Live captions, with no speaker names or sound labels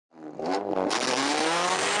I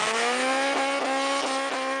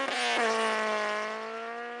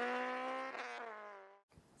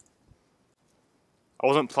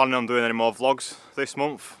wasn't planning on doing any more vlogs this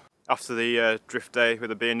month. After the drift day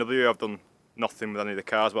with the BMW, I've done nothing with any of the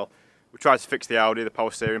cars. Well, we tried to fix the Audi, the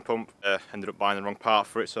power steering pump, ended up buying the wrong part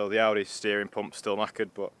for it, so the Audi steering pump's still knackered,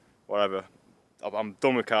 but whatever. I'm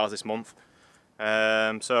done with cars this month.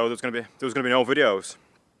 So there's gonna be no videos.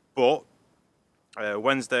 But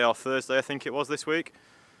Wednesday or Thursday, I think it was this week,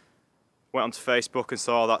 went onto Facebook and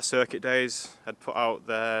saw that Circuit Days had put out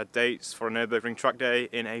their dates for a Nürburgring track day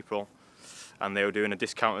in April. And they were doing a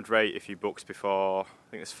discounted rate if you booked before,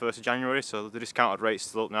 I think it's 1st of January, so the discounted rate's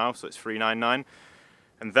still up now, so it's $399.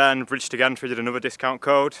 And then Bridge to Gantry did another discount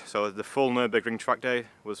code, so the full Nürburgring track day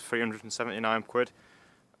was 379 quid.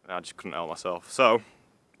 I just couldn't help myself. So,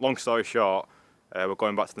 long story short, we're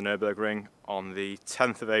going back to the Nürburgring on the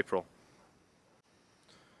 10th of April.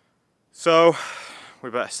 So,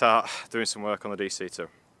 we better start doing some work on the DC2.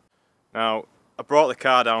 Now, I brought the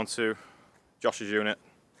car down to Josh's unit,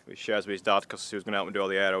 which shares with his dad, because he was going to help me do all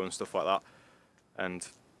the aero and stuff like that. And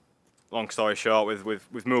long story short,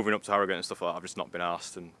 with moving up to Harrogate and stuff like that, I've just not been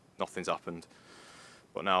asked and nothing's happened.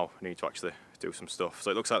 But now I need to actually do some stuff.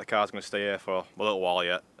 So it looks like the car's going to stay here for a little while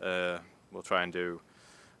yet. We'll try and do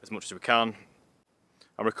as much as we can.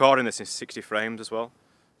 I'm recording this in 60 frames as well.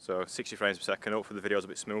 So 60 frames per second, hopefully the video's a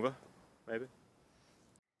bit smoother, maybe.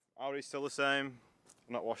 Audi's still the same.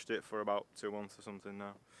 I've not washed it for about 2 months or something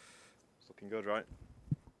now. It's looking good, right?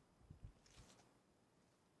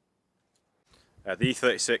 The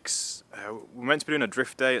E36, we're meant to be doing a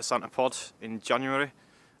drift day at Santa Pod in January.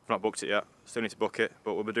 I've not booked it yet, still need to book it,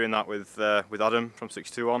 but we'll be doing that with Adam from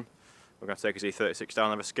 621. We're going to take his E36 down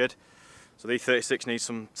and have a skid. So the E36 needs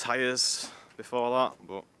some tyres before that,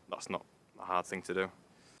 but that's not a hard thing to do.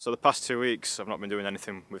 So the past 2 weeks I've not been doing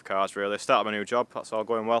anything with cars really. Started my new job, that's all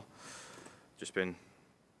going well. Just been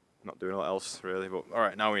not doing a lot else really, but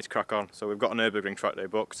alright, now we need to crack on. So we've got a Nürburgring track day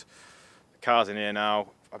booked. The car's in here now.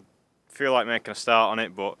 Feel like making a start on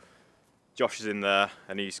it, but Josh is in there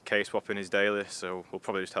and he's case swapping his daily, so we'll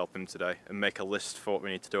probably just help him today and make a list for what we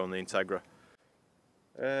need to do on the Integra.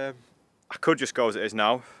 I could just go as it is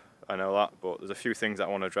now, I know that, but there's a few things that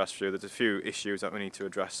I want to address for you. There's a few issues that we need to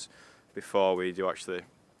address before we do actually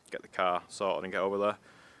get the car sorted and get over there.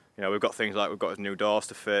 You know, we've got things like we've got new doors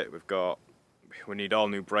to fit, we need all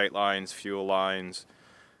new brake lines, fuel lines.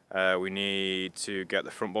 We need to get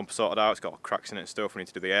the front bumper sorted out, it's got cracks in it and stuff. We need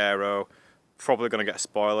to do the aero. Probably going to get a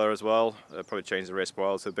spoiler as well. Probably change the rear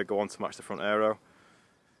spoiler to a bigger one to match the front aero.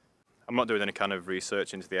 I'm not doing any kind of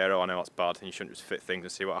research into the aero, I know that's bad and you shouldn't just fit things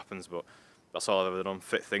and see what happens, but that's all I've ever done,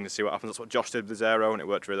 fit things and see what happens. That's what Josh did with his aero and it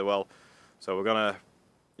worked really well. So we're going to,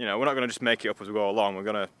 you know, we're not going to just make it up as we go along, we're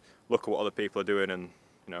going to look at what other people are doing and,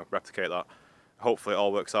 you know, replicate that. Hopefully it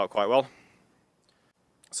all works out quite well.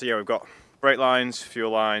 So yeah, we've got brake lines, fuel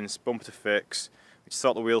lines, bumper to fix. We need to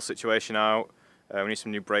sort the wheel situation out. We need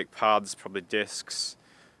some new brake pads, probably discs.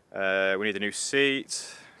 We need a new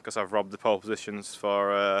seat because I've robbed the pole positions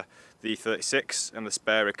for the E36, and the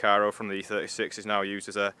spare Recaro from the E36 is now used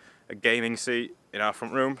as a gaming seat in our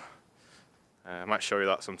front room. I might show you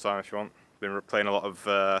that sometime if you want. Been playing a lot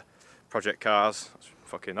of project cars.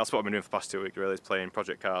 That's what I've been doing for the past 2 weeks really, is playing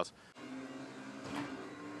project cars.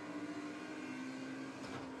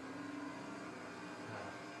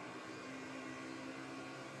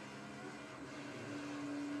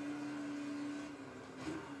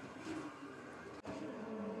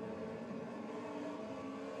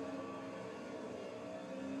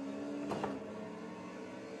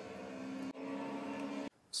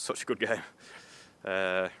 Such a good game.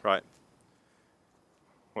 Right.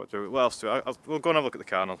 What else do I? We'll go and have a look at the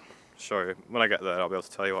car and I'll show you. When I get there, I'll be able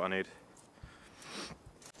to tell you what I need.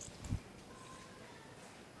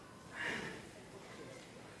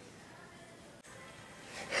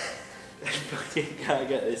 You can't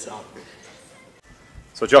get this up.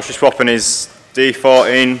 So Josh is swapping his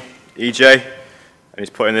D14 EJ and he's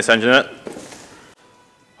putting this engine in it.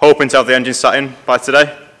 Hoping to have the engine sat in by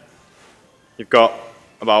today. You've got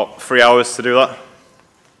about 3 hours to do that.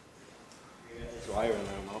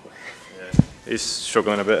 Yeah, he's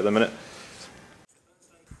struggling a bit at the minute.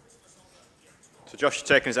 So Josh is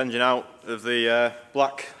taking his engine out of the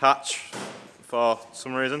black hatch for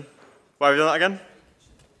some reason. Why have you done that again?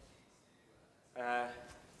 To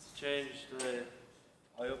change the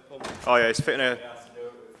oil pump. Oh yeah, he's fitting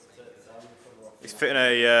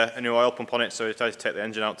a new oil pump on it, so he decided to take the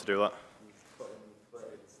engine out to do that.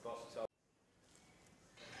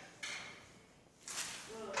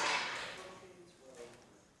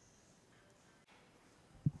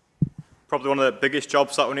 Probably one of the biggest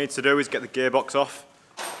jobs that we need to do is get the gearbox off.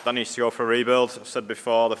 That needs to go for a rebuild. I've said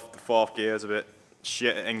before, the fourth gear is a bit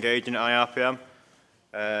shit at engaging at high RPM,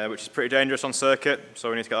 which is pretty dangerous on circuit, so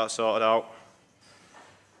we need to get that sorted out.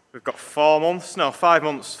 We've got 5 months, 4.5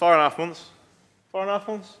 months. 4.5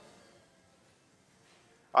 months?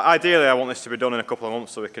 Ideally, I want this to be done in a couple of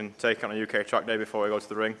months so we can take it on a UK track day before we go to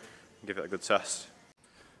the ring and give it a good test.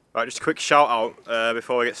 Right, just a quick shout out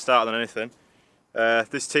before we get started on anything.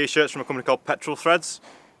 This t-shirt's from a company called Petrol Threads,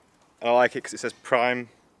 and I like it because it says Prime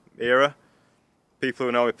Era. People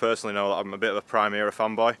who know me personally know that I'm a bit of a Prime Era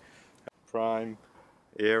fanboy. Prime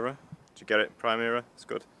Era, did you get it? Prime Era, it's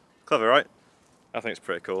good. Clever, right? I think it's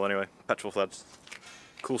pretty cool anyway. Petrol Threads,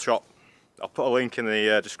 cool shop. I'll put a link in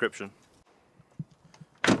the description.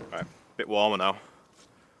 Right, a bit warmer now.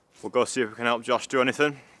 We'll go see if we can help Josh do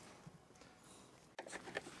anything.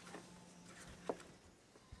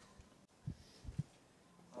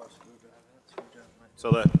 So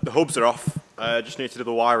the hubs are off, just need to do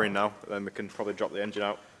the wiring now, then we can probably drop the engine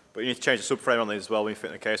out. But you need to change the subframe on these as well when you fit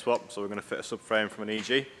in the K-swap, so we're going to fit a subframe from an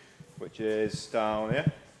EG, which is down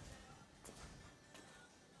here.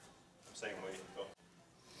 Same way.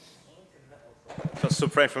 So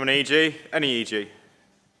subframe from an EG, any EG.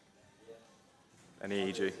 Any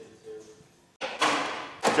EG.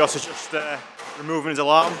 Josh is just removing his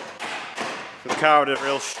alarm. The car had a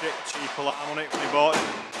real shit, cheap alarm on it when he bought it.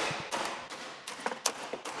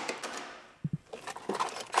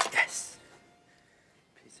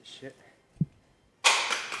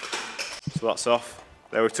 So that's off.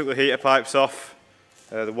 There, we took the heater pipes off,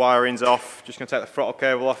 the wiring's off. Just going to take the throttle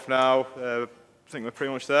cable off now. I think we're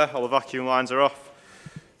pretty much there. All the vacuum lines are off.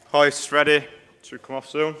 Hoist's ready, should come off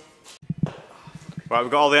soon. Right, we've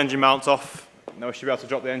got all the engine mounts off. Now we should be able to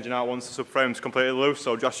drop the engine out once the subframe's completely loose.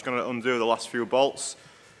 So Josh is going to undo the last few bolts.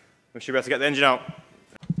 We should be able to get the engine out.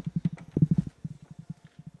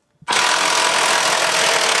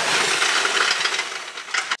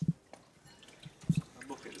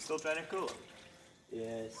 Still draining cooler?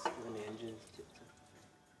 Yes, when the engine's tipped up.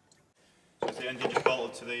 So is the engine just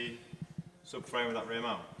bolted to the subframe with that rear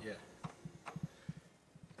mount? Yeah.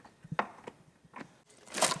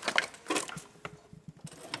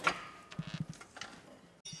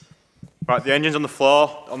 Right, the engine's on the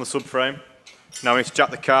floor, on the subframe. Now we need to jack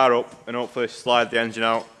the car up and hopefully slide the engine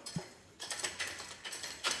out.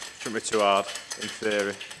 Shouldn't be too hard, in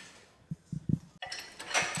theory.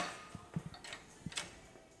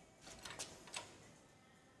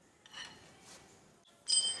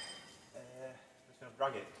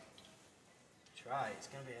 Drag it. Try, it's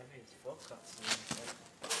going to be heavy as fuck, that's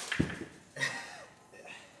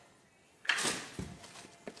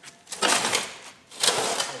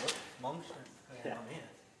monster. Yeah.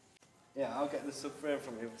 Yeah, I'll get the subframe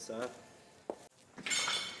from the other side.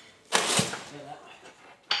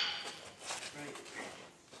 Right.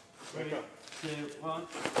 3, 2, 1.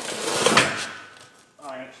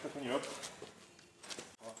 Alright, stuck on you up.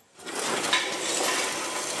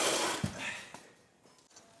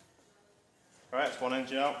 Right, it's one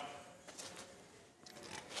engine out.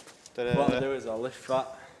 What I'll do is I'll lift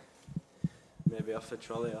that, maybe off a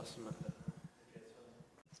trolley or something.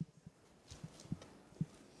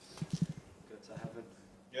 Go to heaven.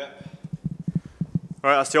 Yeah.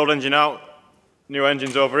 Right, that's the old engine out. New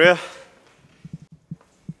engine's over here.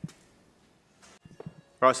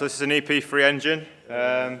 Right, so this is an EP3 engine.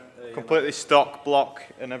 Completely stock, block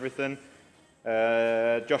and everything.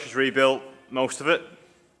 Josh has rebuilt most of it.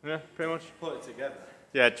 Yeah, pretty much. Put it together.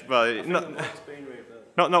 Yeah, well,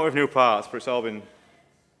 not with new parts, but it's all been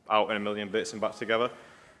out in a million bits and back together.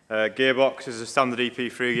 Gearbox is a standard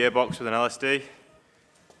EP3 gearbox with an LSD.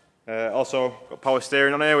 Also got power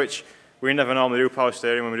steering on here, which we never normally do power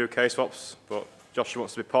steering when we do K-swaps, but Josh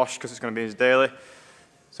wants to be posh because it's going to be his daily,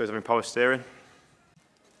 so he's having power steering.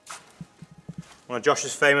 One of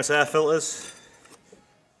Josh's famous air filters.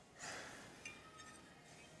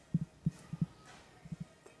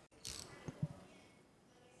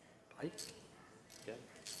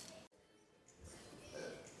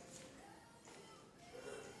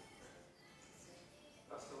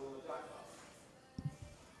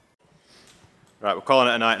 Right, we're calling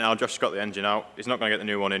it a night now. Josh's got the engine out. He's not going to get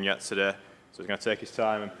the new one in yet today, so he's going to take his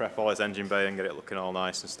time and prep all his engine bay and get it looking all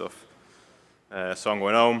nice and stuff. So I'm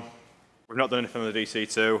going home. We've not done anything with the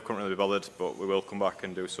DC2, couldn't really be bothered, but we will come back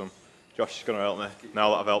and do some. Josh is going to help me, now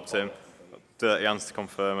that I've helped him. Dirty hands to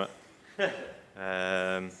confirm it.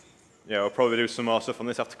 Yeah, we'll probably do some more stuff on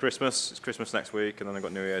this after Christmas. It's Christmas next week, and then I've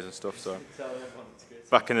got New Year's and stuff, so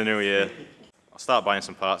back in the new year. I'll start buying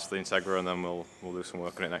some parts for the Integra, and then we'll do some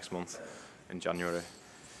work on it next month in January.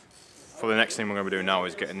 Probably the next thing we're going to be doing now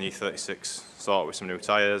is getting the E36 sorted with some new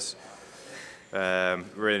tyres.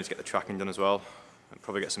 Really need to get the tracking done as well. And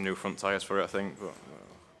probably get some new front tyres for it, I think, but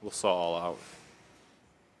we'll sort all that out.